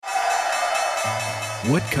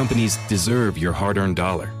What companies deserve your hard-earned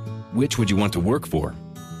dollar? Which would you want to work for?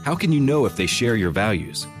 How can you know if they share your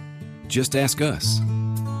values? Just ask us.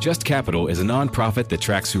 Just Capital is a nonprofit that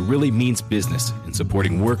tracks who really means business in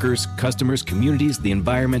supporting workers, customers, communities, the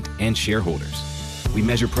environment, and shareholders. We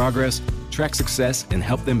measure progress, track success, and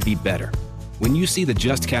help them be better. When you see the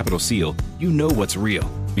Just Capital seal, you know what's real,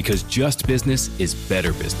 because just business is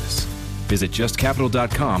better business. Visit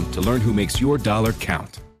justcapital.com to learn who makes your dollar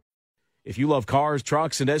count. If you love cars,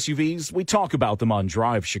 trucks, and SUVs, we talk about them on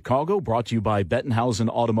Drive Chicago, brought to you by Bettenhausen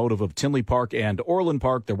Automotive of Tinley Park and Orland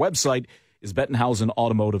Park. Their website is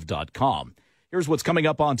bettenhausenautomotive.com. Here's what's coming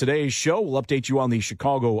up on today's show. We'll update you on the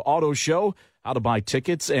Chicago Auto Show, how to buy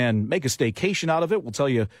tickets and make a staycation out of it. We'll tell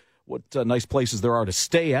you what nice places there are to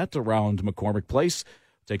stay at around McCormick Place.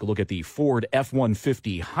 Take a look at the Ford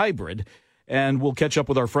F-150 Hybrid. And we'll catch up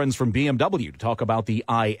with our friends from BMW to talk about the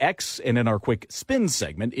iX. And in our quick spin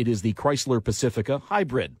segment, it is the Chrysler Pacifica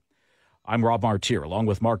Hybrid. I'm Rob Martier, along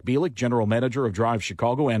with Mark Bielik, General Manager of Drive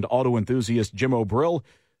Chicago, and auto enthusiast Jim O'Brill,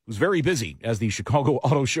 who's very busy as the Chicago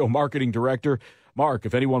Auto Show Marketing Director. Mark,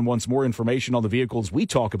 if anyone wants more information on the vehicles we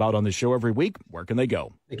talk about on this show every week, where can they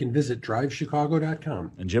go? They can visit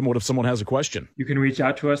drivechicago.com. And Jim, what if someone has a question? You can reach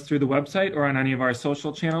out to us through the website or on any of our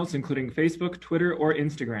social channels, including Facebook, Twitter, or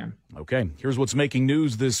Instagram. Okay, here's what's making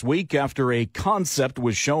news this week. After a concept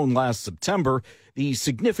was shown last September, the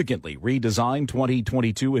significantly redesigned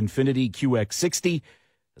 2022 Infiniti QX60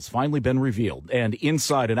 has finally been revealed. And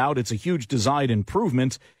inside and out, it's a huge design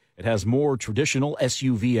improvement. It has more traditional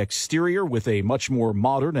SUV exterior with a much more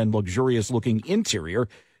modern and luxurious-looking interior,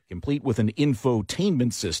 complete with an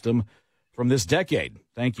infotainment system from this decade.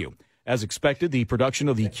 Thank you. As expected, the production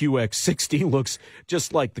of the QX60 looks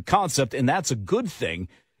just like the concept, and that's a good thing.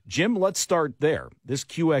 Jim, let's start there. This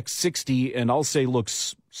QX60, and I'll say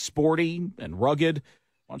looks sporty and rugged.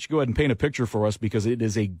 Why don't you go ahead and paint a picture for us, because it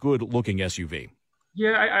is a good-looking SUV.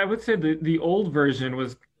 Yeah, I would say the old version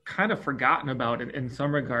was kind of forgotten about in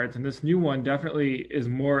some regards, and this new one definitely is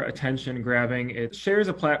more attention grabbing. It shares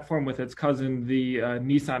a platform with its cousin, the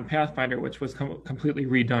Nissan Pathfinder, which was completely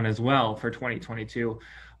redone as well for 2022.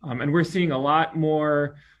 And we're seeing a lot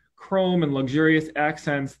more chrome and luxurious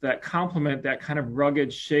accents that complement that kind of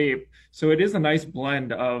rugged shape. So it is a nice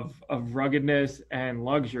blend of ruggedness and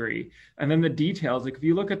luxury. And then the details, like if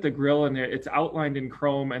you look at the grille and it's outlined in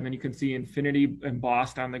chrome, and then you can see Infiniti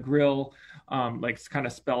embossed on the grille, like it's kind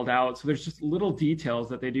of spelled out. So there's just little details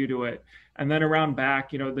that they do to it. And then around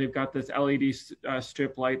back, they've got this LED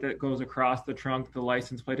strip light that goes across the trunk. The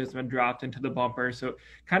license plate has been dropped into the bumper. So it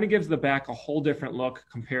kind of gives the back a whole different look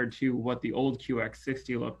compared to what the old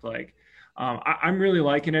QX60 looked like. I'm really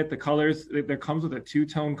liking it. The colors, there comes with a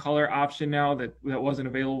two-tone color option now that wasn't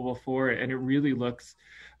available before, and it really looks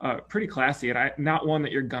pretty classy, and not one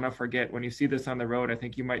that you're gonna forget. When you see this on the road, I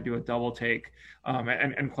think you might do a double take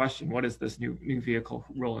and question, what is this new vehicle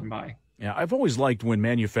rolling by? Yeah, I've always liked when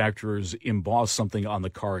manufacturers emboss something on the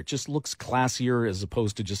car. It just looks classier as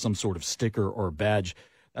opposed to just some sort of sticker or badge.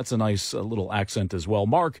 That's a nice little accent as well.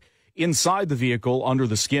 Mark, inside the vehicle, under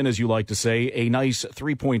the skin, as you like to say, a nice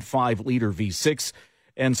 3.5-liter V6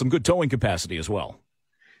 and some good towing capacity as well.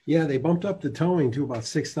 Yeah, they bumped up the towing to about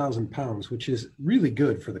 6,000 pounds, which is really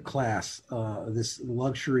good for the class. This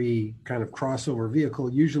luxury kind of crossover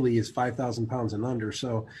vehicle usually is 5,000 pounds and under,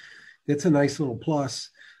 so it's a nice little plus.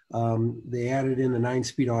 They added in a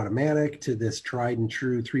 9-speed automatic to this tried and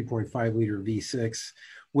true 3.5-liter V6,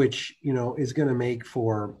 which, is going to make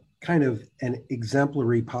for kind of an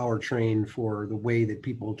exemplary powertrain for the way that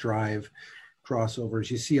people drive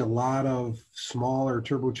crossovers. You see a lot of smaller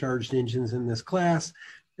turbocharged engines in this class,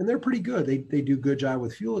 and they're pretty good. They do a good job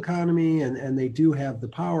with fuel economy, and they do have the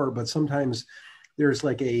power, but sometimes there's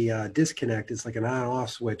like a disconnect. It's like an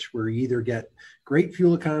on-off switch where you either get great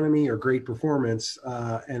fuel economy or great performance.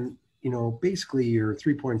 And, basically your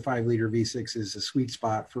 3.5-liter V6 is a sweet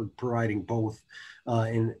spot for providing both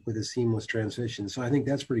with a seamless transmission. So I think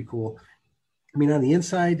that's pretty cool. I mean, on the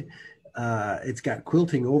inside, it's got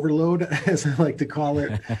quilting overload, as I like to call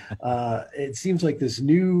it. It seems like this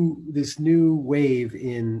new wave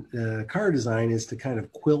in car design is to kind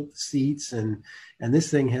of quilt seats, and this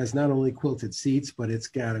thing has not only quilted seats, but it's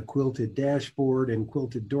got a quilted dashboard and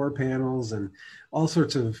quilted door panels and all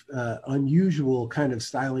sorts of unusual kind of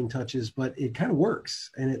styling touches, but it kind of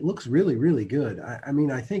works and it looks really, really good.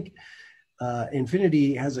 I think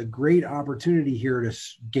Infiniti has a great opportunity here to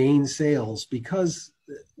gain sales, because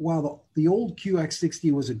while the old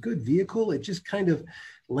QX60 was a good vehicle, it just kind of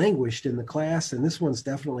languished in the class, and this one's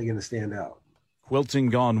definitely going to stand out. Quilting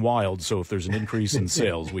gone wild, so if there's an increase in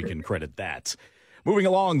sales, we can credit that. Moving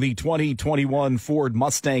along, the 2021 Ford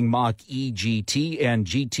Mustang Mach-E GT and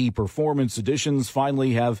GT Performance Editions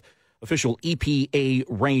finally have official EPA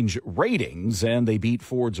range ratings, and they beat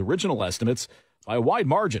Ford's original estimates by a wide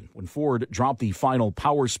margin. When Ford dropped the final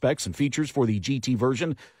power specs and features for the GT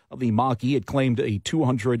version of the Mach-E, it claimed a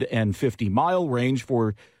 250-mile range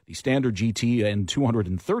for the standard GT and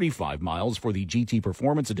 235 miles for the GT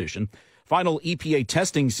Performance Edition. Final EPA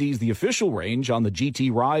testing sees the official range on the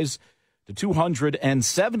GT rise to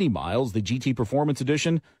 270 miles, the GT Performance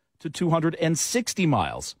Edition to 260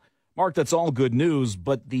 miles. Mark, that's all good news,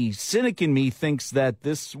 but the cynic in me thinks that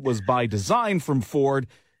this was by design from Ford.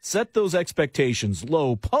 Set those expectations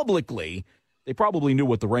low publicly. They probably knew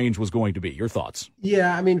what the range was going to be. Your thoughts?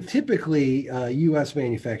 Yeah, I mean, typically U.S.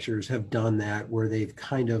 manufacturers have done that where they've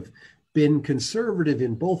kind of been conservative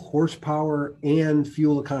in both horsepower and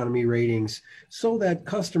fuel economy ratings so that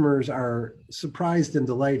customers are surprised and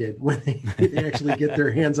delighted when they actually get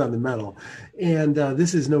their hands on the metal. And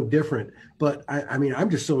this is no different. But I mean, I'm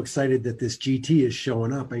just so excited that this GT is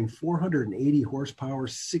showing up. I mean, 480 horsepower,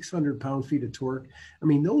 600 pound-feet of torque. I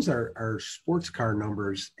mean, those are sports car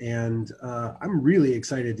numbers. And I'm really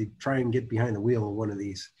excited to try and get behind the wheel of one of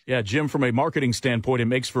these. Yeah, Jim, from a marketing standpoint, it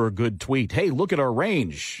makes for a good tweet. Hey, look at our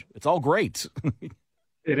range. It's all great.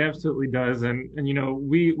 It absolutely does. And you know,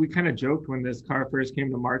 we kind of joked when this car first came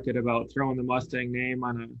to market about throwing the Mustang name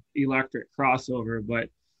on an electric crossover. But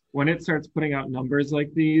when it starts putting out numbers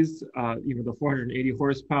like these, you know, the 480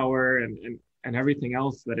 horsepower and everything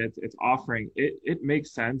else that it's offering, it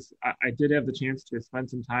makes sense. I did have the chance to spend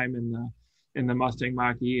some time in the Mustang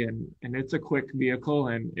Mach-E, and it's a quick vehicle,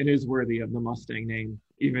 and it is worthy of the Mustang name.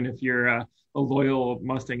 Even if you're a loyal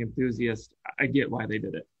Mustang enthusiast, I get why they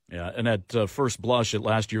did it. Yeah, and at first blush at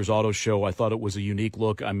last year's auto show, I thought it was a unique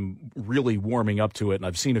look. I'm really warming up to it, and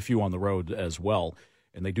I've seen a few on the road as well,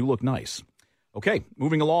 and they do look nice. Okay,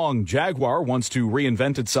 moving along, Jaguar wants to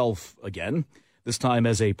reinvent itself again, this time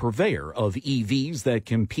as a purveyor of EVs that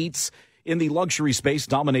competes in the luxury space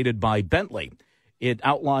dominated by Bentley. It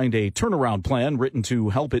outlined a turnaround plan written to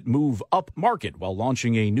help it move up market while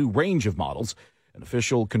launching a new range of models. An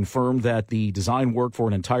official confirmed that the design work for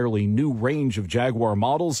an entirely new range of Jaguar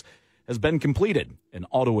models has been completed. And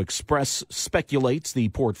Auto Express speculates the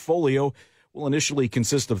portfolio will initially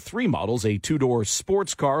consist of 3 models, a 2-door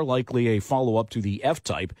sports car, likely a follow-up to the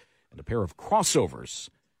F-Type, and a pair of crossovers.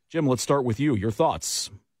 Jim, let's start with you. Your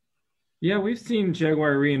thoughts? Yeah, we've seen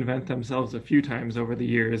Jaguar reinvent themselves a few times over the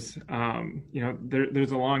years. You know,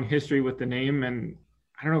 there's a long history with the name, and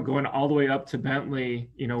I don't know, going all the way up to Bentley,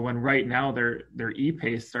 you know, when right now their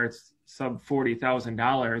E-Pace starts sub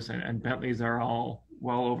 $40,000 and Bentleys are all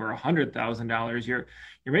well over $100,000. You're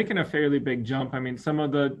making a fairly big jump. I mean, some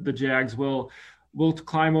of the Jags will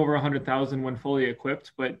climb over 100,000 when fully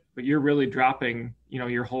equipped, but you're really dropping, you know,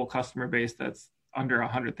 your whole customer base that's under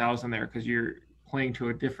 100,000 there because you're playing to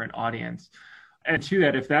a different audience. And to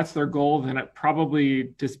that, if that's their goal, then it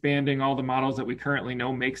probably disbanding all the models that we currently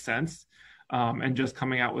know makes sense. And just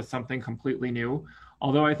coming out with something completely new.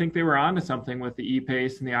 Although I think they were onto something with the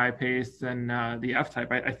E-Pace and the I-Pace and the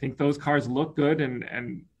F-Type. I think those cars look good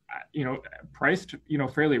and you know, priced, you know,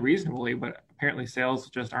 fairly reasonably, but apparently sales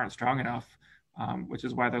just aren't strong enough, which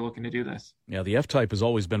is why they're looking to do this. Yeah, the F-Type has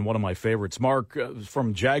always been one of my favorites. Mark,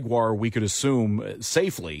 from Jaguar, we could assume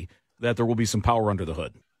safely that there will be some power under the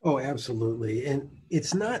hood. Oh, absolutely. And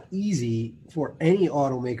it's not easy for any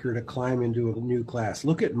automaker to climb into a new class.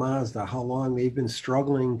 Look at Mazda, how long they've been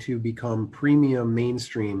struggling to become premium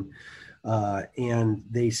mainstream. And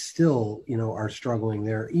they still, you know, are struggling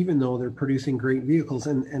there, even though they're producing great vehicles.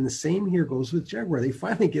 And the same here goes with Jaguar. They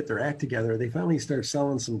finally get their act together. They finally start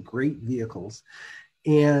selling some great vehicles.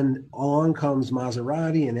 And along comes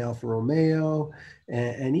Maserati and Alfa Romeo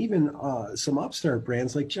and even some upstart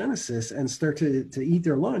brands like Genesis and start to eat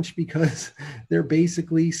their lunch because they're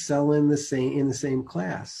basically selling the same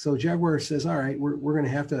class. So Jaguar says, all right, we're going to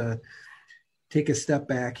have to take a step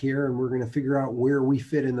back here and we're going to figure out where we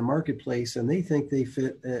fit in the marketplace. And they think they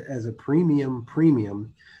fit as a premium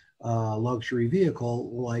luxury vehicle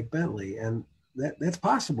like Bentley. And that's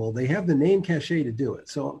possible. They have the name cachet to do it.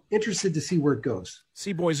 So I'm interested to see where it goes.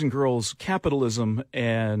 See, boys and girls, capitalism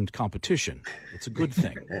and competition. It's a good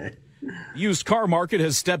thing. The used car market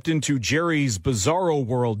has stepped into Jerry's bizarro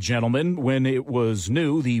world, gentlemen. When it was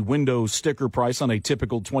new, the window sticker price on a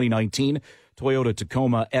typical 2019 Toyota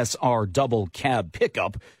Tacoma SR double cab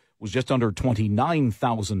pickup was just under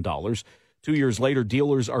 $29,000. 2 years later,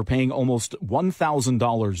 dealers are paying almost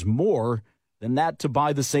 $1,000 more than that to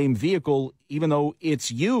buy the same vehicle, even though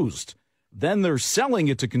it's used. Then they're selling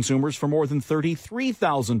it to consumers for more than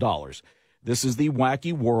 $33,000. This is the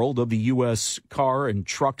wacky world of the U.S. car and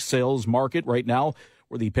truck sales market right now,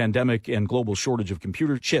 where the pandemic and global shortage of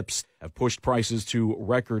computer chips have pushed prices to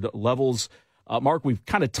record levels. Mark, we've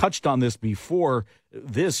kind of touched on this before.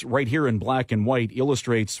 This right here in black and white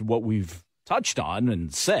illustrates what we've touched on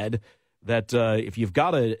and said, that if you've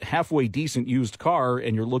got a halfway decent used car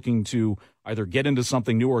and you're looking to either get into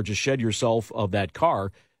something new or just shed yourself of that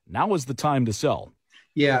car, now is the time to sell.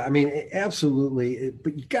 Yeah, I mean, absolutely.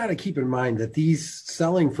 But you got to keep in mind that these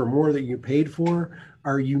selling for more than you paid for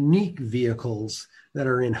are unique vehicles that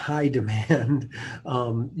are in high demand.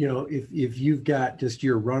 If you've got just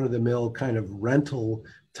your run-of-the-mill kind of rental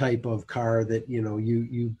type of car that,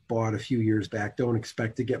 you bought a few years back, don't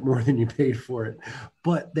expect to get more than you paid for it.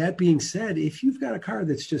 But that being said, if you've got a car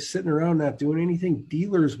that's just sitting around not doing anything,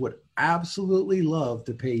 dealers would absolutely love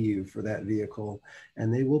to pay you for that vehicle,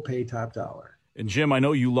 and they will pay top dollar. And Jim, I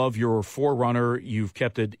know you love your 4Runner. You've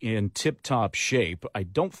kept it in tip-top shape. I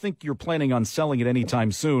don't think you're planning on selling it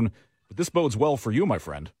anytime soon, but this bodes well for you, my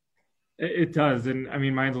friend. It does. And I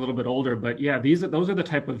mean, mine's a little bit older, but yeah, those are the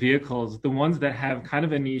type of vehicles, the ones that have kind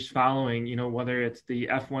of a niche following, whether it's the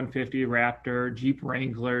F-150 Raptor, Jeep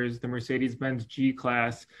Wranglers, the Mercedes-Benz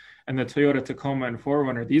G-Class, and the Toyota Tacoma and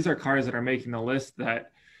 4Runner. These are cars that are making the list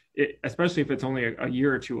that, especially if it's only a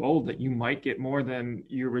year or two old, that you might get more than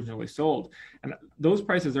you originally sold. And those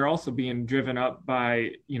prices are also being driven up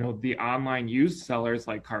by, the online used sellers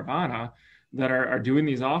like Carvana that are doing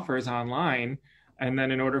these offers online. And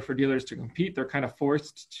then in order for dealers to compete, they're kind of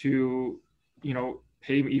forced to,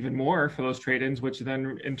 pay even more for those trade-ins, which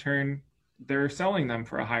then in turn, they're selling them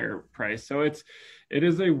for a higher price. So it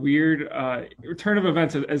is a weird turn of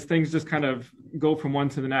events as things just kind of go from one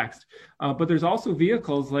to the next. But there's also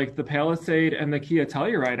vehicles like the Palisade and the Kia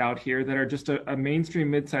Telluride out here that are just a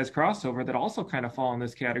mainstream midsize crossover that also kind of fall in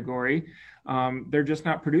this category. They're just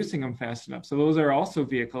not producing them fast enough. So those are also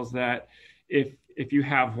vehicles that if you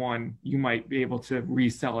have one, you might be able to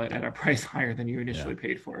resell it at a price higher than you initially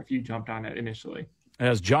paid for if you jumped on it initially.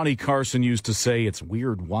 As Johnny Carson used to say, it's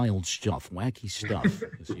weird, wild stuff, wacky stuff,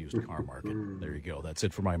 this used car market. There you go. That's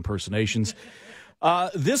it for my impersonations.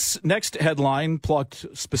 This next headline plucked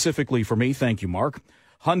specifically for me. Thank you, Mark.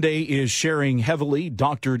 Hyundai is sharing heavily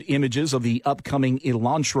doctored images of the upcoming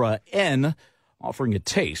Elantra N, offering a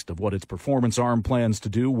taste of what its performance arm plans to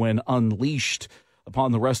do when unleashed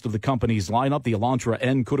upon the rest of the company's lineup. The Elantra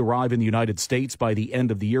N could arrive in the United States by the end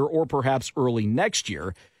of the year or perhaps early next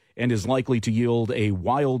year, and is likely to yield a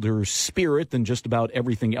wilder spirit than just about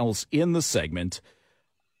everything else in the segment.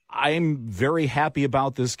 I'm very happy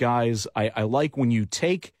about this, guys. I like when you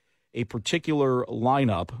take a particular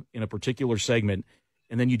lineup in a particular segment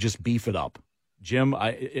and then you just beef it up. Jim,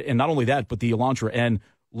 and not only that, but the Elantra N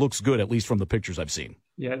looks good, at least from the pictures I've seen.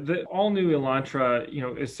 Yeah, the all-new Elantra,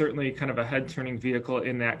 is certainly kind of a head-turning vehicle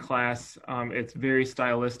in that class. It's very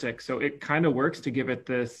stylistic, so it kind of works to give it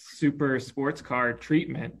this super sports car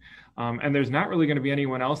treatment. And there's not really going to be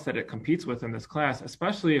anyone else that it competes with in this class,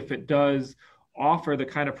 especially if it does offer the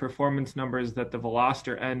kind of performance numbers that the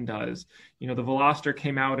Veloster N does. The Veloster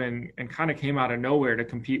came out and kind of came out of nowhere to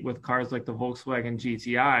compete with cars like the Volkswagen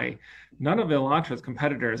GTI. None of Elantra's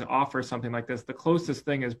competitors offer something like this. The closest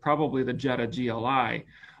thing is probably the Jetta GLI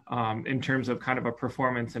in terms of kind of a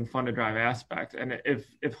performance and fun to drive aspect. And if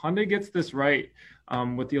Hyundai gets this right,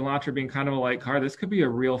 with the Elantra being kind of a light car, this could be a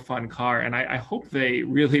real fun car. And I hope they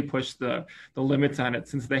really push the limits on it.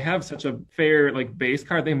 Since they have such a fair base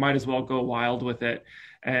car, they might as well go wild with it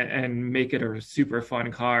and make it a super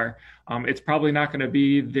fun car. It's probably not going to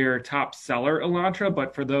be their top seller Elantra,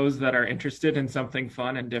 but for those that are interested in something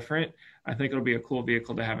fun and different, I think it'll be a cool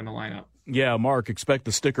vehicle to have in the lineup. Yeah, Mark, expect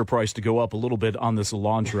the sticker price to go up a little bit on this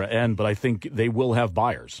Elantra N, but I think they will have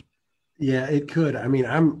buyers. Yeah, it could. I mean,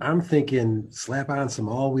 I'm thinking slap on some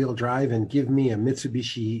all-wheel drive and give me a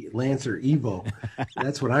Mitsubishi Lancer Evo.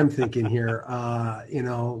 That's what I'm thinking here.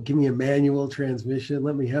 Give me a manual transmission.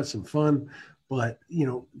 Let me have some fun. But,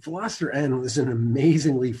 Veloster N was an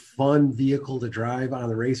amazingly fun vehicle to drive on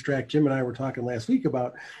the racetrack. Jim and I were talking last week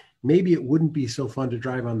about maybe it wouldn't be so fun to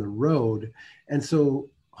drive on the road. And so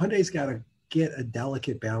Hyundai's got to get a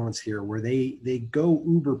delicate balance here where they go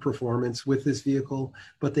uber performance with this vehicle,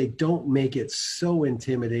 but they don't make it so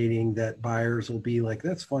intimidating that buyers will be like,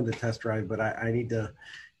 that's fun to test drive, but I need to,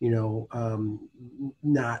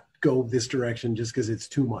 not go this direction just because it's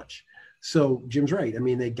too much. So Jim's right. I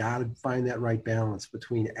mean, they got to find that right balance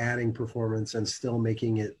between adding performance and still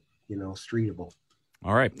making it, streetable.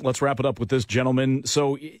 All right, let's wrap it up with this, gentlemen.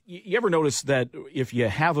 So you ever notice that if you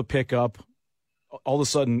have a pickup, all of a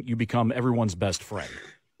sudden you become everyone's best friend?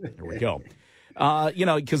 There we go.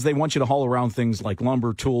 Because they want you to haul around things like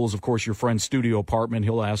lumber, tools, of course, your friend's studio apartment.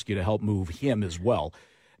 He'll ask you to help move him as well.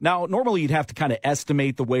 Now, normally you'd have to kind of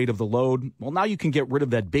estimate the weight of the load. Well, now you can get rid of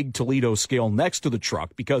that big Toledo scale next to the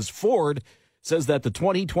truck because Ford says that the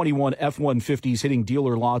 2021 F-150s hitting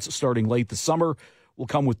dealer lots starting late this summer will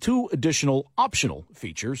come with 2 additional optional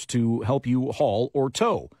features to help you haul or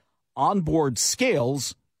tow: onboard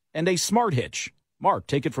scales and a smart hitch. Mark,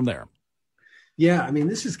 take it from there. Yeah, I mean,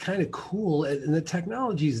 this is kind of cool. And the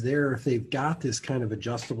technology's there if they've got this kind of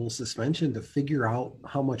adjustable suspension to figure out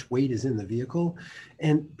how much weight is in the vehicle.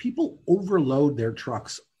 And people overload their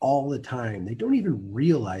trucks all the time. They don't even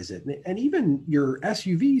realize it. And even your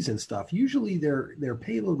SUVs and stuff, usually their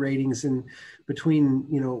payload ratings in between,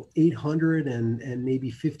 800 and maybe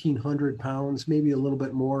 1,500 pounds, maybe a little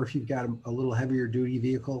bit more if you've got a little heavier duty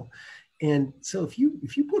vehicle. And so if you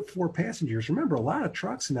put 4 passengers, remember, a lot of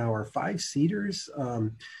trucks now are 5-seaters.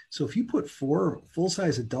 So if you put 4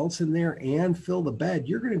 full-size adults in there and fill the bed,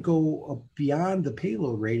 you're going to go beyond the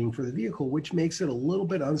payload rating for the vehicle, which makes it a little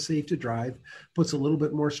bit unsafe to drive, puts a little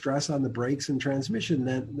bit more stress on the brakes and transmission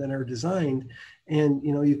than are designed. And,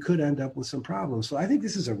 you could end up with some problems. So I think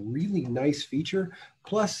this is a really nice feature.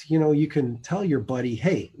 Plus, you can tell your buddy,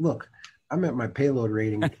 hey, look, I'm at my payload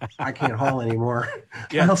rating. I can't haul anymore.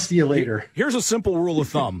 Yeah. I'll see you later. Here's a simple rule of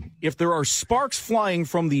thumb. If there are sparks flying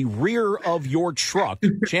from the rear of your truck,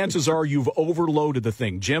 chances are you've overloaded the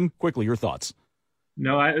thing. Jim, quickly, your thoughts.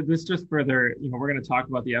 No, this just further, we're going to talk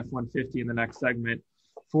about the F-150 in the next segment.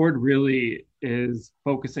 Ford really is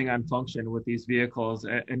focusing on function with these vehicles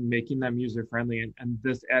and making them user-friendly. And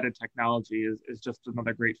this added technology is just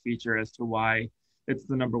another great feature as to why it's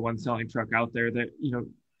the number 1 selling truck out there that,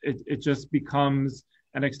 it just becomes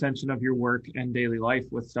an extension of your work and daily life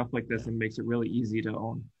with stuff like this and makes it really easy to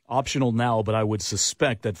own. Optional now, but I would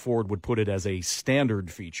suspect that Ford would put it as a standard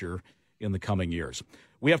feature in the coming years.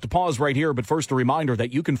 We have to pause right here, but first a reminder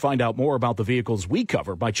that you can find out more about the vehicles we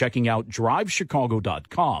cover by checking out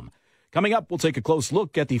DriveChicago.com. Coming up, we'll take a close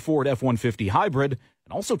look at the Ford F-150 Hybrid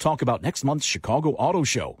and also talk about next month's Chicago Auto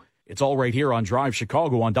Show. It's all right here on Drive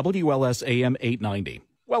Chicago on WLS AM 890.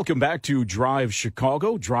 Welcome back to Drive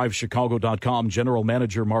Chicago. DriveChicago.com General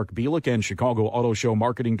Manager Mark Bielik and Chicago Auto Show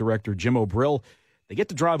Marketing Director Jim O'Brill. They get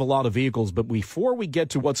to drive a lot of vehicles, but before we get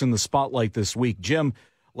to what's in the spotlight this week, Jim,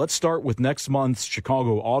 let's start with next month's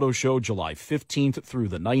Chicago Auto Show, July 15th through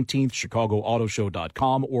the 19th,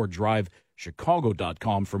 ChicagoAutoShow.com or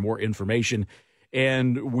DriveChicago.com for more information.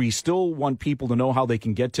 And we still want people to know how they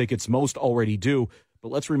can get tickets. Most already do, but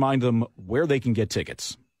let's remind them where they can get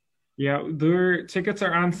tickets. Yeah, their tickets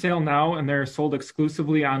are on sale now, and they're sold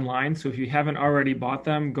exclusively online. So if you haven't already bought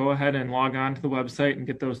them, go ahead and log on to the website and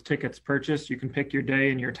get those tickets purchased. You can pick your day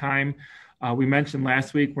and your time. We mentioned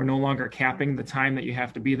last week we're no longer capping the time that you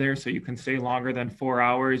have to be there, so you can stay longer than 4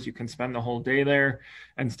 hours. You can spend the whole day there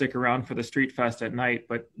and stick around for the Street Fest at night.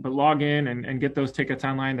 But log in and get those tickets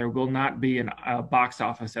online. There will not be a box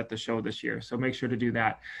office at the show this year, so make sure to do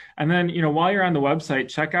that. And then, while you're on the website,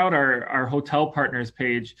 check out our hotel partners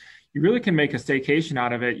page. You really can make a staycation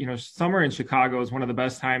out of it. Summer in Chicago is one of the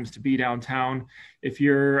best times to be downtown. If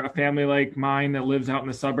you're a family like mine that lives out in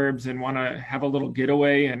the suburbs and want to have a little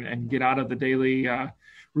getaway and get out of the daily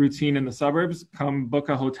routine in the suburbs, come book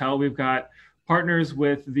a hotel. We've got partners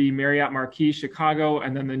with the Marriott Marquis Chicago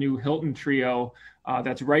and then the new Hilton Trio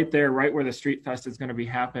that's right there, right where the Street Fest is going to be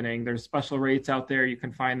happening. There's special rates out there. You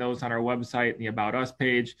can find those on our website and the About Us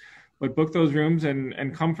page. But book those rooms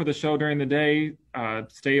and come for the show during the day,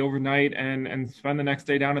 stay overnight and spend the next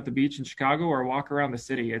day down at the beach in Chicago or walk around the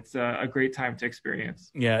city. It's a great time to experience.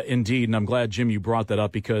 Yeah, indeed. And I'm glad, Jim, you brought that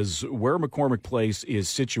up because where McCormick Place is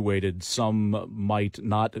situated, some might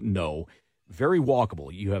not know. Very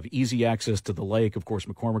walkable. You have easy access to the lake. Of course,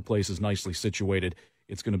 McCormick Place is nicely situated.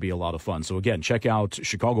 It's going to be a lot of fun. So, again, check out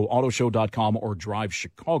ChicagoAutoShow.com or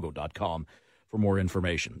DriveChicago.com for more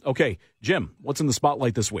information. Okay, Jim, what's in the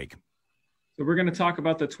spotlight this week? So we're going to talk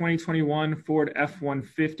about the 2021 Ford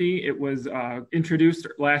F-150. It was introduced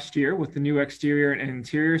last year with the new exterior and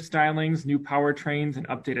interior stylings, new powertrains, and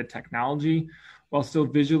updated technology. While still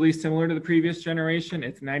visually similar to the previous generation,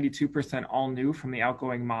 it's 92% all new from the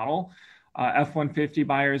outgoing model. F-150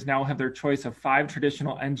 buyers now have their choice of 5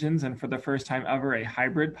 traditional engines and for the first time ever, a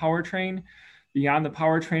hybrid powertrain. Beyond the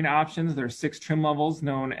powertrain options, there are 6 trim levels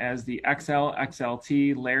known as the XL,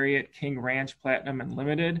 XLT, Lariat, King Ranch, Platinum, and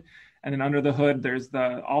Limited. And then under the hood, there's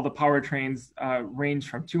all the powertrains range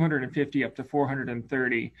from 250 up to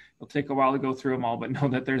 430. It'll take a while to go through them all, but know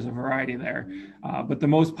that there's a variety there. But the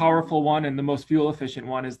most powerful one and the most fuel efficient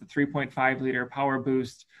one is the 3.5 liter Power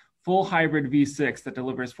Boost full hybrid V6 that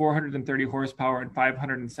delivers 430 horsepower and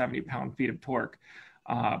 570 pound-feet of torque.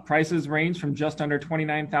 Prices range from just under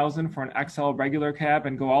 $29,000 for an XL regular cab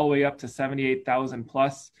and go all the way up to $78,000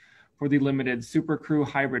 plus for the limited Super Crew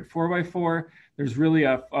hybrid 4x4. There's really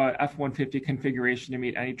a F-150 configuration to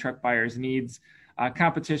meet any truck buyer's needs.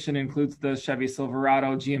 Competition includes the Chevy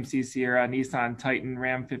Silverado, GMC Sierra, Nissan Titan,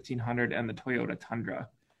 Ram 1500, and the Toyota Tundra.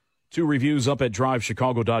 2 reviews up at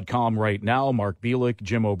drivechicago.com right now. Mark Bielik,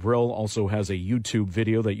 Jim O'Brill also has a YouTube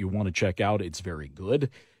video that you want to check out. It's very good,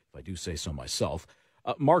 if I do say so myself.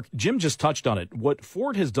 Mark, Jim just touched on it. What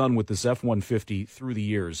Ford has done with this F-150 through the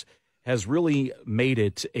years has really made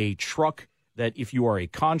it a truck that if you are a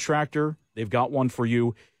contractor, they've got one for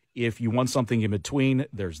you. If you want something in between,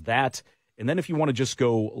 there's that. And then if you want to just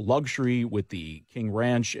go luxury with the King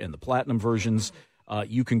Ranch and the Platinum versions,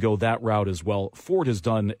 you can go that route as well. Ford has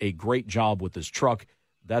done a great job with this truck.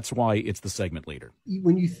 That's why it's the segment leader.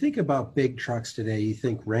 When you think about big trucks today, you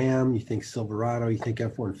think Ram, you think Silverado, you think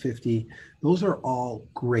F-150. Those are all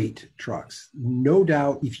great trucks. No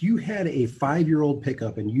doubt, if you had a 5-year-old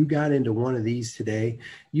pickup and you got into one of these today,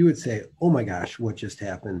 you would say, oh my gosh, what just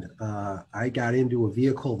happened? I got into a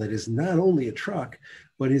vehicle that is not only a truck,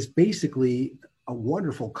 but is basically a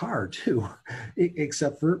wonderful car too,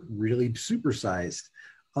 except for really supersized.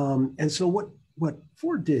 And so what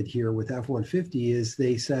Ford did here with F-150 is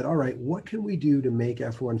they said, all right, what can we do to make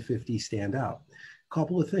F-150 stand out? A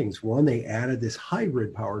couple of things. One, they added this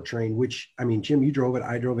hybrid powertrain, which, I mean, Jim, you drove it,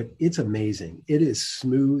 I drove it. It's amazing. It is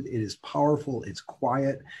smooth. It is powerful. It's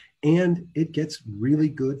quiet. And it gets really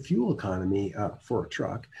good fuel economy for a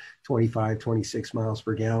truck, 25, 26 miles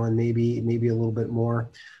per gallon, maybe a little bit more.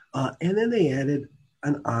 And then they added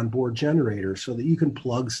an onboard generator so that you can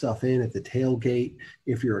plug stuff in at the tailgate.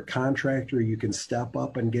 If you're a contractor, you can step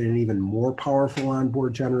up and get an even more powerful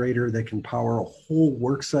onboard generator that can power a whole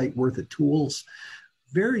work site worth of tools.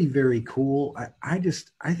 Very, very cool. I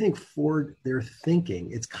think Ford, they're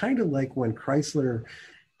thinking. It's kind of like when Chrysler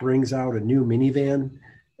brings out a new minivan.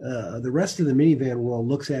 The rest of the minivan world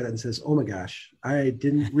looks at it and says, oh my gosh, I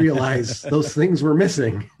didn't realize those things were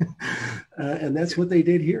missing. And that's what they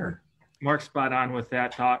did here. Mark's spot on with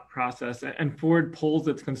that thought process. And Ford polls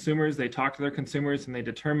its consumers. They talk to their consumers and they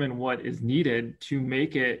determine what is needed to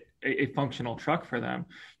make it a functional truck for them.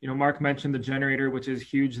 You know, Mark mentioned the generator, which is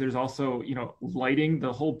huge. There's also, you know, lighting.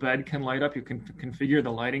 The whole bed can light up. You can configure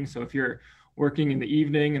the lighting. So if you're working in the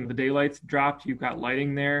evening and the daylight's dropped, you've got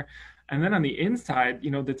lighting there. And then on the inside,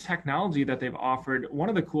 you know, the technology that they've offered, one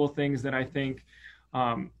of the cool things that I think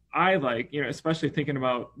I like, you know, especially thinking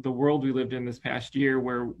about the world we lived in this past year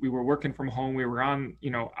where we were working from home, we were on,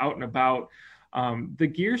 you know, out and about, the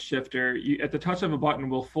gear shifter, at the touch of a button,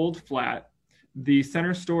 will fold flat. The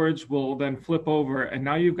center storage will then flip over, and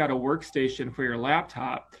now you've got a workstation for your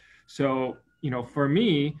laptop. So, you know, for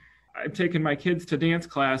me, I've taken my kids to dance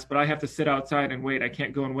class, but I have to sit outside and wait. I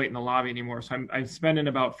can't go and wait in the lobby anymore. So I'm spending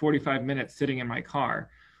about 45 minutes sitting in my car.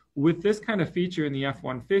 With this kind of feature in the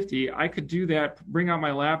F-150, I could do that, bring out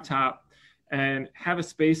my laptop and have a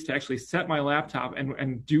space to actually set my laptop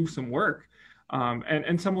and do some work.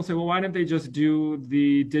 And some will say, well, why didn't they just do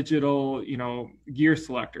the digital, you know, gear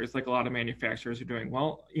selectors like a lot of manufacturers are doing?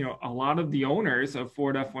 Well, you know, a lot of the owners of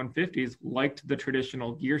Ford F-150s liked the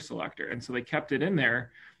traditional gear selector. And so they kept it in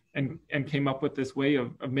there and came up with this way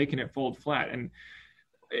of making it fold flat. And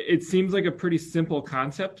it seems like a pretty simple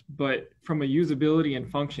concept, but from a usability and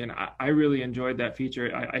function, I really enjoyed that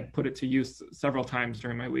feature. I put it to use several times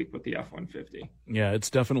during my week with the F-150. Yeah, it's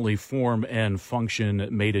definitely form and function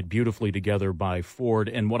mated beautifully together by Ford.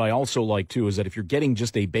 And what I also like, too, is that if you're getting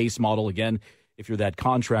just a base model, again, if you're that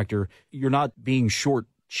contractor, you're not being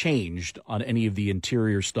shortchanged on any of the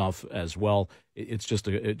interior stuff as well. It's just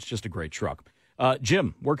a great truck.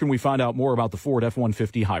 Jim, where can we find out more about the Ford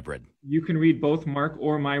F-150 Hybrid? You can read both Mark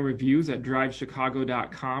or my reviews at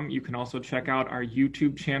drivechicago.com. You can also check out our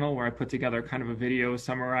YouTube channel where I put together kind of a video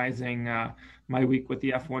summarizing my week with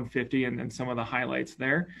the F-150 and some of the highlights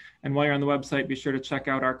there. And while you're on the website, be sure to check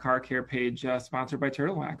out our car care page sponsored by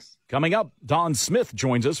Turtle Wax. Coming up, Don Smith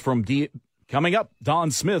joins us from BMW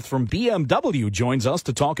joins us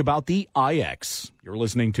to talk about the iX. You're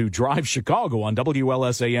listening to Drive Chicago on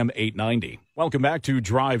WLSAM 890. Welcome back to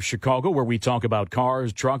Drive Chicago, where we talk about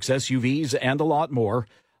cars, trucks, SUVs, and a lot more.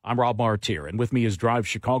 I'm Rob Martier, and with me is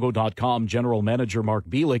DriveChicago.com General Manager Mark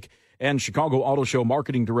Bielik and Chicago Auto Show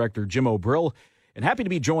Marketing Director Jim O'Brill. And happy to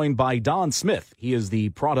be joined by Don Smith. He is the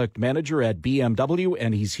product manager at BMW,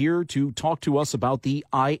 and he's here to talk to us about the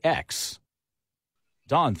iX.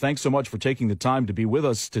 Don, thanks so much for taking the time to be with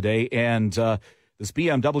us today. And this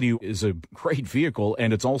BMW is a great vehicle,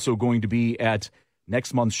 and it's also going to be at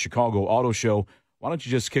next month's Chicago Auto Show. Why don't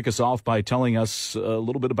you just kick us off by telling us a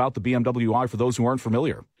little bit about the BMW i for those who aren't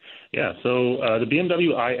familiar? Yeah, so the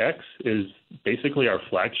BMW iX is basically our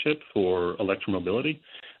flagship for electromobility.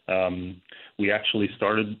 We actually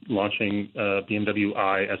started launching BMW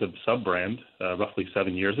i as a sub-brand roughly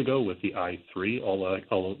 7 years ago with the i3,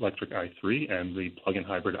 all-electric i3, and the plug-in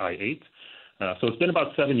hybrid i8. So it's been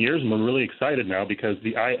about 7 years, and we're really excited now because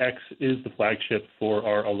the iX is the flagship for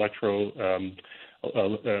our electric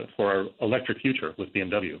future with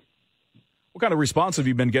BMW. What kind of response have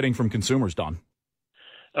you been getting from consumers, Don?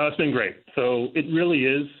 It's been great. So it really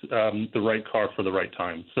is the right car for the right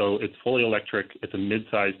time. So it's fully electric. It's a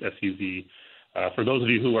mid-sized SUV. For those of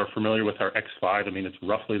you who are familiar with our X5, I mean, it's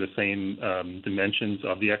roughly the same dimensions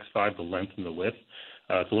of the X5, the length and the width.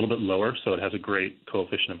 It's a little bit lower, so it has a great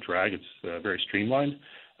coefficient of drag. It's very streamlined.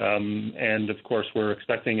 And, of course, we're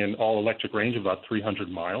expecting an all-electric range of about 300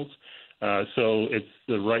 miles. So it's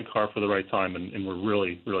the right car for the right time, and we're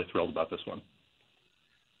really, really thrilled about this one.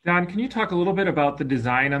 Don, can you talk a little bit about the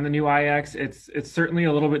design on the new iX? It's certainly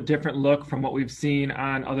a little bit different look from what we've seen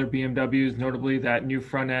on other BMWs, notably that new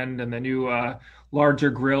front end and the new larger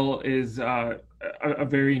grille is a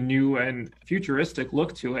very new and futuristic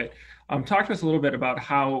look to it. Talk to us a little bit about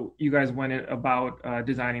how you guys went about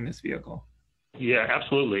designing this vehicle. Yeah,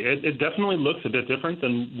 absolutely. It definitely looks a bit different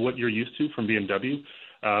than what you're used to from BMW.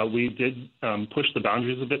 We did push the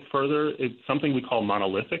boundaries a bit further. It's something we call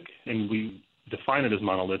monolithic, and we define it as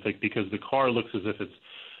monolithic because the car looks as if it's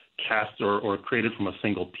cast or created from a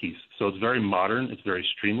single piece. So it's very modern, it's very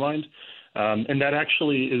streamlined, and that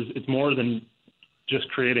actually it's more than just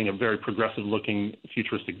creating a very progressive looking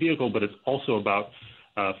futuristic vehicle, but it's also about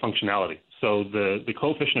functionality. So the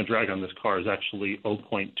coefficient of drag on this car is actually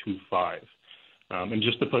 0.25. And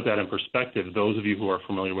just to put that in perspective, those of you who are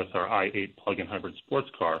familiar with our i8 plug-in hybrid sports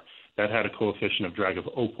car, that had a coefficient of drag of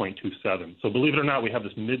 0.27. So believe it or not, we have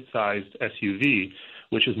this mid-sized SUV,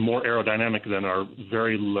 which is more aerodynamic than our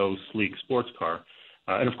very low, sleek sports car.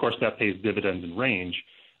 And, of course, that pays dividends in range.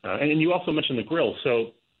 And you also mentioned the grille.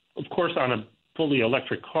 So, of course, on a fully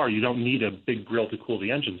electric car, you don't need a big grille to cool the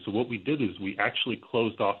engine. So what we did is we actually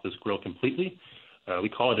closed off this grille completely. We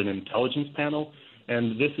call it an intelligence panel.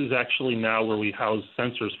 And this is actually now where we house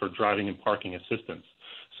sensors for driving and parking assistance.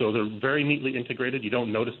 So they're very neatly integrated. You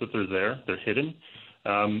don't notice that they're there. They're hidden.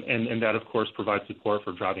 And that, of course, provides support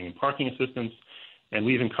for driving and parking assistance. And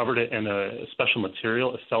we even covered it in a special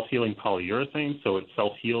material, a self-healing polyurethane. So it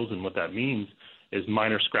self-heals, and what that means is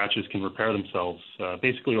minor scratches can repair themselves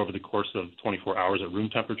basically over the course of 24 hours at room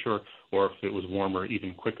temperature, or if it was warmer,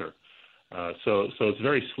 even quicker. So it's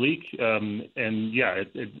very sleek. And, yeah,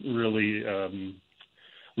 it really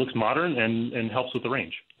looks modern and helps with the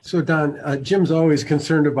range. So Don, Jim's always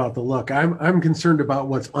concerned about the look. I'm concerned about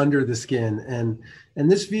what's under the skin, and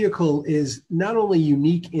this vehicle is not only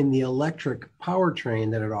unique in the electric powertrain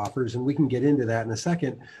that it offers, and we can get into that in a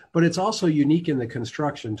second, but it's also unique in the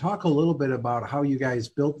construction. Talk a little bit about how you guys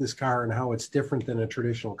built this car and how it's different than a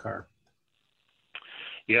traditional car.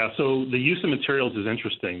 Yeah, so the use of materials is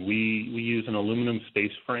interesting. We use an aluminum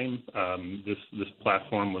space frame. This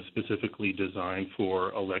platform was specifically designed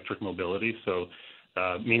for electric mobility, so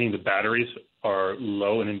meaning the batteries are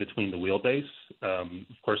low and in between the wheelbase. Of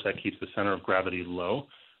course, that keeps the center of gravity low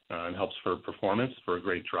and helps for performance, for a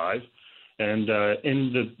great drive. And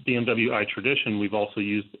in the BMW i tradition, we've also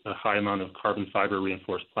used a high amount of carbon fiber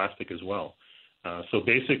reinforced plastic as well. So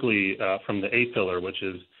basically, from the A-pillar, which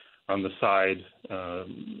is on the side of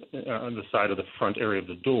the front area of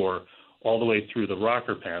the door, all the way through the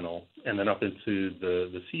rocker panel, and then up into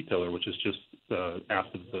the C-pillar, which is just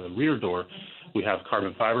after the rear door, we have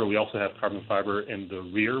carbon fiber. We also have carbon fiber in the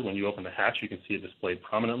rear. When you open the hatch, you can see it displayed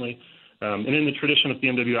prominently. And in the tradition of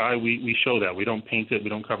BMW i, we show that. We don't paint it. We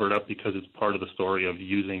don't cover it up because it's part of the story of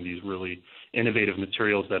using these really innovative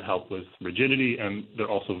materials that help with rigidity, and they're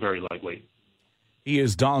also very lightweight. He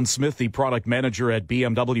is Don Smith, the product manager at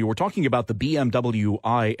BMW. We're talking about the BMW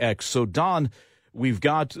iX. So, Don, we've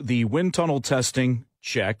got the wind tunnel testing,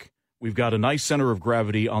 check. We've got a nice center of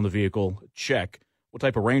gravity on the vehicle, check. What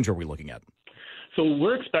type of range are we looking at? So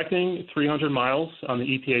we're expecting 300 miles on the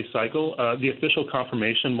EPA cycle. The official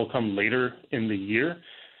confirmation will come later in the year,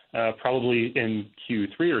 probably in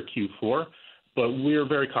Q3 or Q4. But we're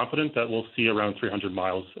very confident that we'll see around 300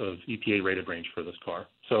 miles of EPA-rated range for this car.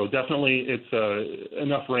 So definitely it's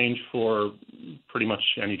enough range for pretty much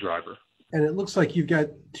any driver. And it looks like you've got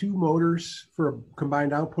two motors for a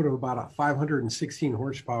combined output of about 516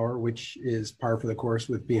 horsepower, which is par for the course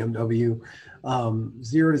with BMW.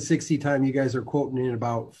 0 to 60 time, you guys are quoting in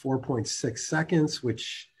about 4.6 seconds,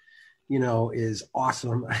 which is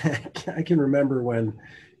awesome. I can remember when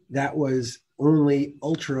that was only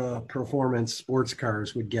ultra performance sports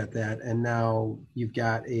cars would get that. And now you've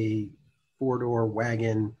got a 4-door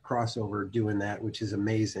wagon crossover doing that, which is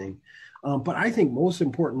amazing. But I think most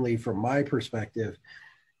importantly, from my perspective,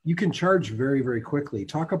 you can charge very, very quickly.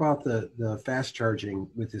 Talk about the fast charging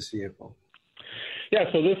with this vehicle. Yeah,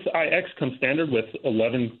 so this iX comes standard with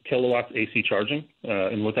 11 kilowatts AC charging.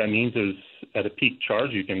 And what that means is at a peak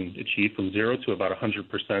charge, you can achieve from 0 to about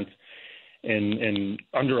 100% in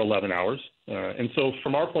under 11 hours. And so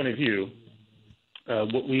from our point of view,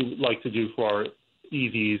 what we like to do for our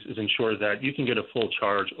EVs is ensure that you can get a full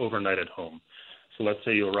charge overnight at home. So let's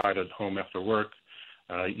say you arrive at home after work,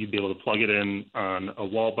 you'd be able to plug it in on a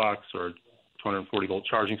wall box or 240-volt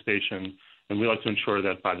charging station. And we like to ensure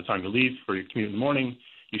that by the time you leave for your commute in the morning,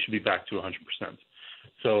 you should be back to 100%.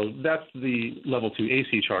 So that's the level 2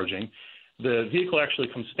 AC charging. The vehicle actually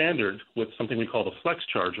comes standard with something we call the Flex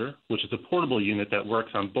Charger, which is a portable unit that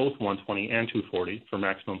works on both 120 and 240 for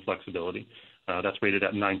maximum flexibility. That's rated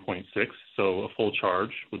at 9.6, so a full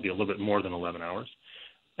charge would be a little bit more than 11 hours.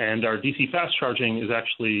 And our DC fast charging is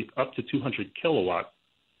actually up to 200 kilowatt.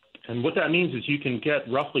 And what that means is you can get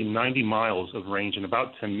roughly 90 miles of range in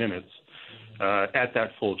about 10 minutes at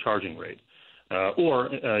that full charging rate. Or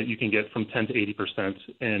you can get from 10 to 80%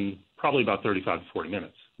 in probably about 35 to 40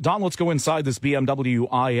 minutes. Don, let's go inside this BMW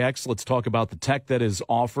iX. Let's talk about the tech that is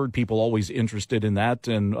offered. People always interested in that.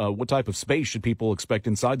 And what type of space should people expect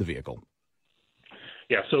inside the vehicle?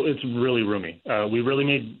 Yeah, so it's really roomy. We really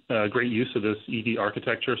made great use of this EV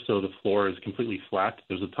architecture, so the floor is completely flat.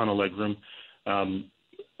 There's a ton of legroom.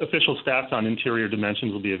 Official stats on interior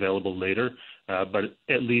dimensions will be available later, but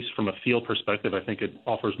at least from a feel perspective, I think it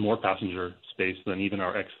offers more passenger space than even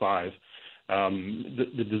our X5.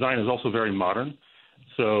 The design is also very modern,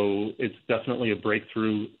 so it's definitely a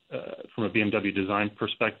breakthrough from a BMW design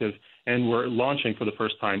perspective. And we're launching for the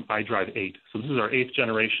first time iDrive 8. So this is our 8th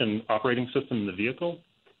generation operating system in the vehicle.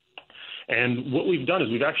 And what we've done is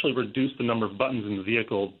we've actually reduced the number of buttons in the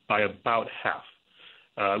vehicle by about half.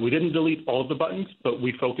 We didn't delete all of the buttons, but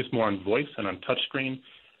we focused more on voice and on touchscreen.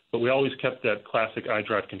 But we always kept that classic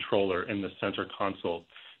iDrive controller in the center console,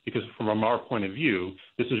 because from our point of view,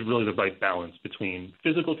 this is really the right balance between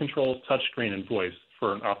physical controls, touchscreen, and voice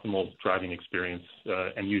for an optimal driving experience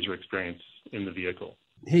and user experience in the vehicle.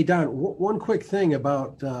 Hey, Don, one quick thing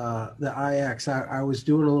about the iX. I was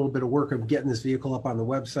doing a little bit of work of getting this vehicle up on the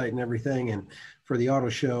website and everything, and for the auto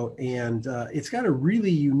show, and it's got a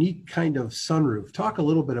really unique kind of sunroof. Talk a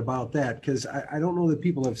little bit about that, because I don't know that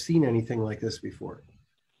people have seen anything like this before.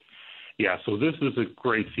 Yeah, so this is a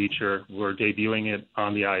great feature. We're debuting it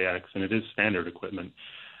on the iX, and it is standard equipment.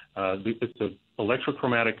 It's an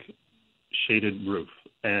electrochromatic shaded roof.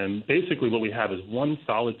 And basically what we have is one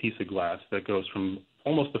solid piece of glass that goes from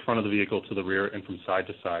almost the front of the vehicle to the rear and from side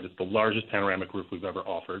to side. It's the largest panoramic roof we've ever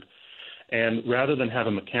offered. And rather than have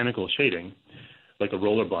a mechanical shading, like a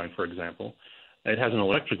roller blind, for example, it has an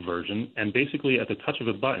electric version. And basically at the touch of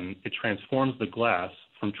a button, it transforms the glass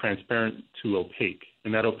from transparent to opaque.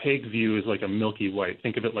 And that opaque view is like a milky white.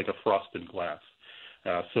 Think of it like a frosted glass.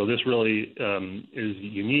 So this really is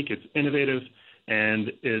unique. It's innovative,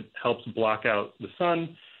 and it helps block out the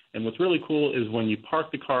sun. And what's really cool is when you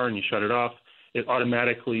park the car and you shut it off, it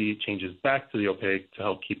automatically changes back to the opaque to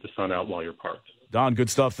help keep the sun out while you're parked. Don, good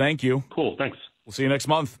stuff. Thank you. Cool. Thanks. We'll see you next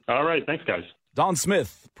month. All right. Thanks, guys. Don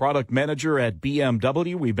Smith, product manager at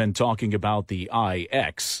BMW. We've been talking about the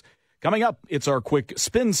iX. Coming up, it's our quick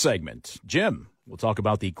spin segment. Jim, we'll talk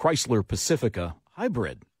about the Chrysler Pacifica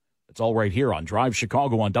Hybrid. It's all right here on Drive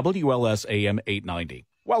Chicago on WLS AM 890.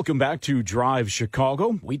 Welcome back to Drive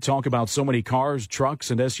Chicago. We talk about so many cars, trucks,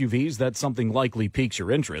 and SUVs that something likely piques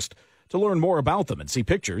your interest. To learn more about them and see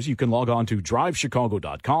pictures, you can log on to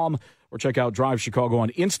drivechicago.com or check out Drive Chicago on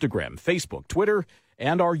Instagram, Facebook, Twitter,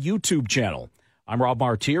 and our YouTube channel. I'm Rob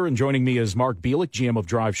Martier, and joining me is Mark Bielik, GM of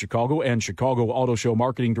Drive Chicago, and Chicago Auto Show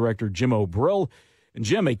Marketing Director Jim O'Brill. And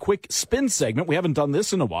Jim, a quick spin segment. We haven't done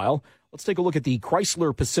this in a while. Let's take a look at the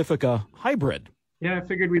Chrysler Pacifica Hybrid. Yeah, I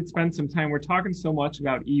figured we'd spend some time. We're talking so much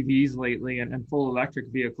about EVs lately and full electric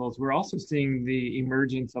vehicles. We're also seeing the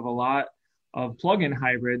emergence of a lot of plug-in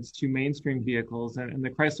hybrids to mainstream vehicles, and the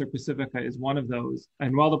Chrysler Pacifica is one of those.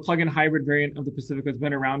 And while the plug-in hybrid variant of the Pacifica has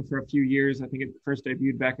been around for a few years, I think it first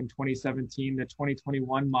debuted back in 2017, the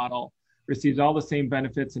 2021 model received all the same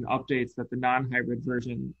benefits and updates that the non-hybrid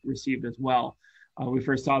version received as well. We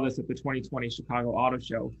first saw this at the 2020 Chicago Auto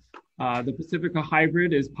Show. The Pacifica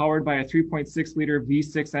Hybrid is powered by a 3.6-liter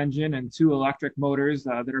V6 engine and 2 electric motors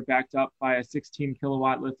that are backed up by a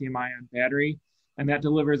 16-kilowatt lithium-ion battery, and that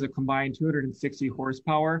delivers a combined 260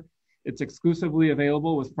 horsepower. It's exclusively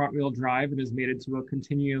available with front-wheel drive and is mated to a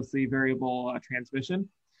continuously variable transmission.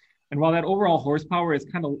 And while that overall horsepower is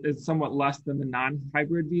somewhat less than the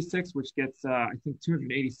non-hybrid V6, which gets, I think,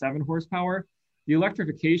 287 horsepower, the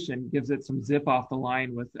electrification gives it some zip off the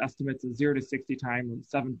line with estimates of 0 to 60 time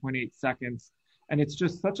of 7.8 seconds. And it's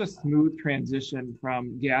just such a smooth transition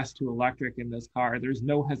from gas to electric in this car. There's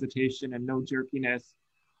no hesitation and no jerkiness.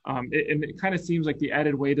 And it kind of seems like the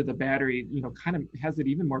added weight of the battery, kind of has it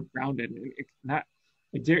even more grounded. It's not,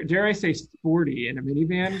 dare I say, sporty in a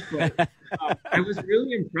minivan, but I was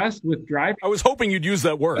really impressed with driving. I was hoping you'd use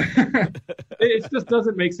that word. It just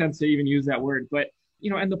doesn't make sense to even use that word. But,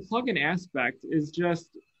 and the plug-in aspect is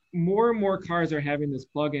just more and more cars are having this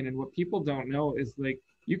plug-in. And what people don't know is, like,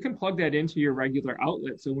 you can plug that into your regular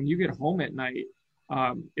outlet. So when you get home at night,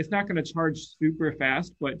 it's not going to charge super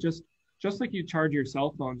fast, but just like you charge your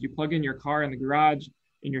cell phones, you plug in your car in the garage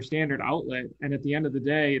in your standard outlet. And at the end of the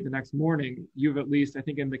day, the next morning, you've at least, I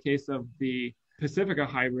think in the case of the Pacifica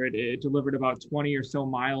hybrid, it delivered about 20 or so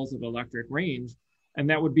miles of electric range. And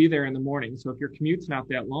that would be there in the morning. So if your commute's not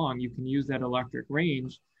that long, you can use that electric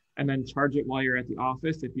range and then charge it while you're at the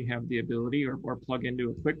office if you have the ability, or plug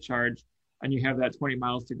into a quick charge and you have that 20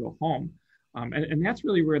 miles to go home. And that's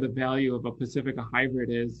really where the value of a Pacifica hybrid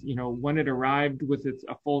is. When it arrived with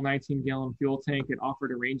a full 19-gallon fuel tank, it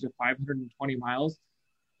offered a range of 520 miles.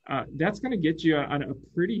 That's going to get you on a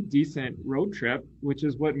pretty decent road trip, which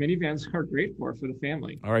is what minivans are great for the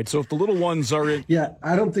family. All right, so if the little ones are in... Yeah,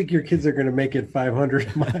 I don't think your kids are going to make it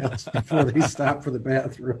 500 miles before they stop for the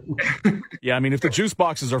bathroom. Yeah, I mean, if the juice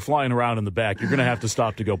boxes are flying around in the back, you're going to have to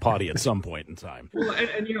stop to go potty at some point in time. Well, and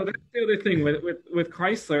that's the other thing with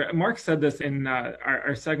Chrysler. Mark said this in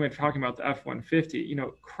our segment talking about the F-150.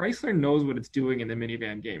 Chrysler knows what it's doing in the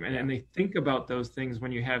minivan game, and they think about those things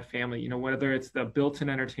when you have family. Whether it's the built-in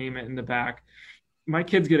entertainment in the back. My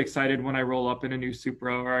kids get excited when I roll up in a new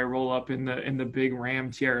Supra or I roll up in the big Ram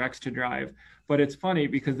TRX to drive. But it's funny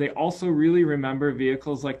because they also really remember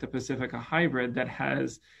vehicles like the Pacifica hybrid that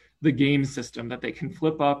has the game system that they can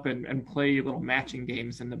flip up and play little matching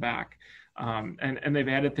games in the back. And they've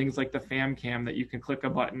added things like the fam cam that you can click a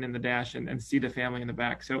button in the dash and see the family in the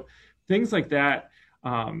back. So things like that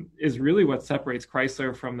is really what separates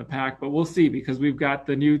Chrysler from the pack. But we'll see, because we've got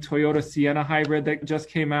the new Toyota Sienna hybrid that just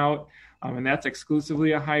came out, and that's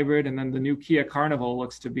exclusively a hybrid. And then the new Kia Carnival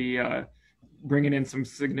looks to be bringing in some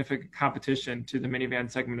significant competition to the minivan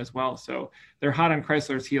segment as well. So they're hot on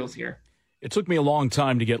Chrysler's heels here. It took me a long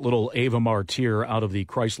time to get little Ava Martyr out of the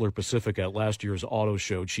Chrysler Pacifica at last year's auto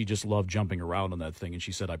show. She just loved jumping around on that thing, and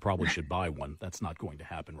she said, I probably should buy one. That's not going to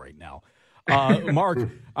happen right now. Mark,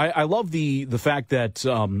 I love the fact that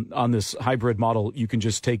on this hybrid model, you can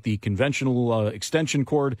just take the conventional extension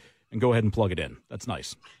cord and go ahead and plug it in. That's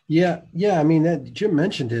nice. Yeah. I mean, Jim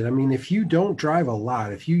mentioned it. I mean, if you don't drive a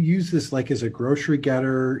lot, if you use this like as a grocery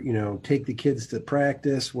getter, take the kids to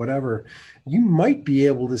practice, whatever, you might be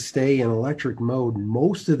able to stay in electric mode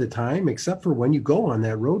most of the time, except for when you go on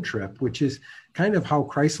that road trip, which is kind of how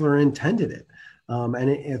Chrysler intended it. And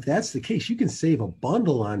if that's the case, you can save a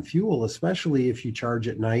bundle on fuel, especially if you charge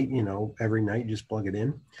at night, every night, just plug it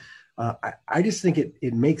in. I just think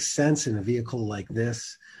it makes sense in a vehicle like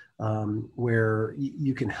this, where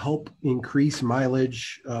you can help increase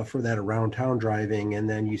mileage for that around town driving. And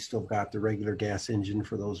then you still got the regular gas engine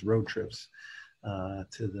for those road trips to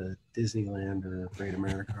the Disneyland or Great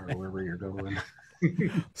America or wherever you're going.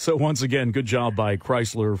 So once again, good job by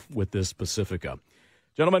Chrysler with this Pacifica.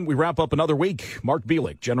 Gentlemen, we wrap up another week. Mark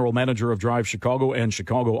Bielik, General Manager of Drive Chicago, and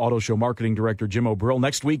Chicago Auto Show Marketing Director Jim O'Brill.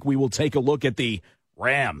 Next week, we will take a look at the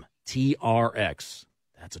Ram TRX.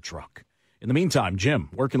 That's a truck. In the meantime, Jim,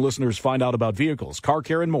 where can listeners find out about vehicles, car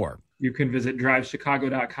care, and more? You can visit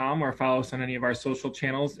drivechicago.com or follow us on any of our social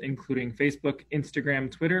channels, including Facebook,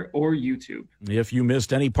 Instagram, Twitter, or YouTube. If you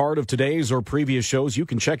missed any part of today's or previous shows, you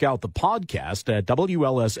can check out the podcast at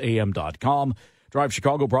WLSAM.com. Drive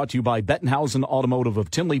Chicago brought to you by Bettenhausen Automotive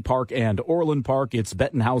of Tinley Park and Orland Park. It's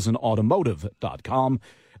BettenhausenAutomotive.com.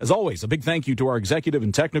 As always, a big thank you to our executive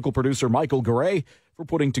and technical producer, Michael Garay, for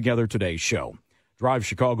putting together today's show. Drive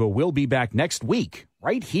Chicago will be back next week,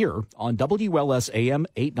 right here on WLSAM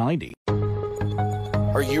 890.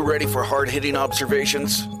 Are you ready for hard-hitting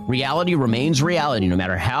observations? Reality remains reality, no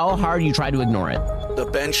matter how hard you try to ignore it. The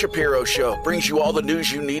Ben Shapiro Show brings you all the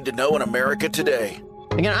news you need to know in America today.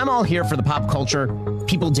 Again, I'm all here for the pop culture,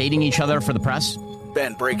 people dating each other for the press.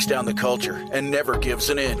 Ben breaks down the culture and never gives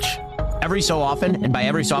an inch. Every so often, and by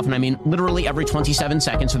every so often I mean literally every 27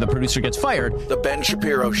 seconds, so the producer gets fired. The Ben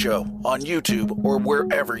Shapiro Show on YouTube or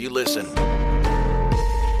wherever you listen.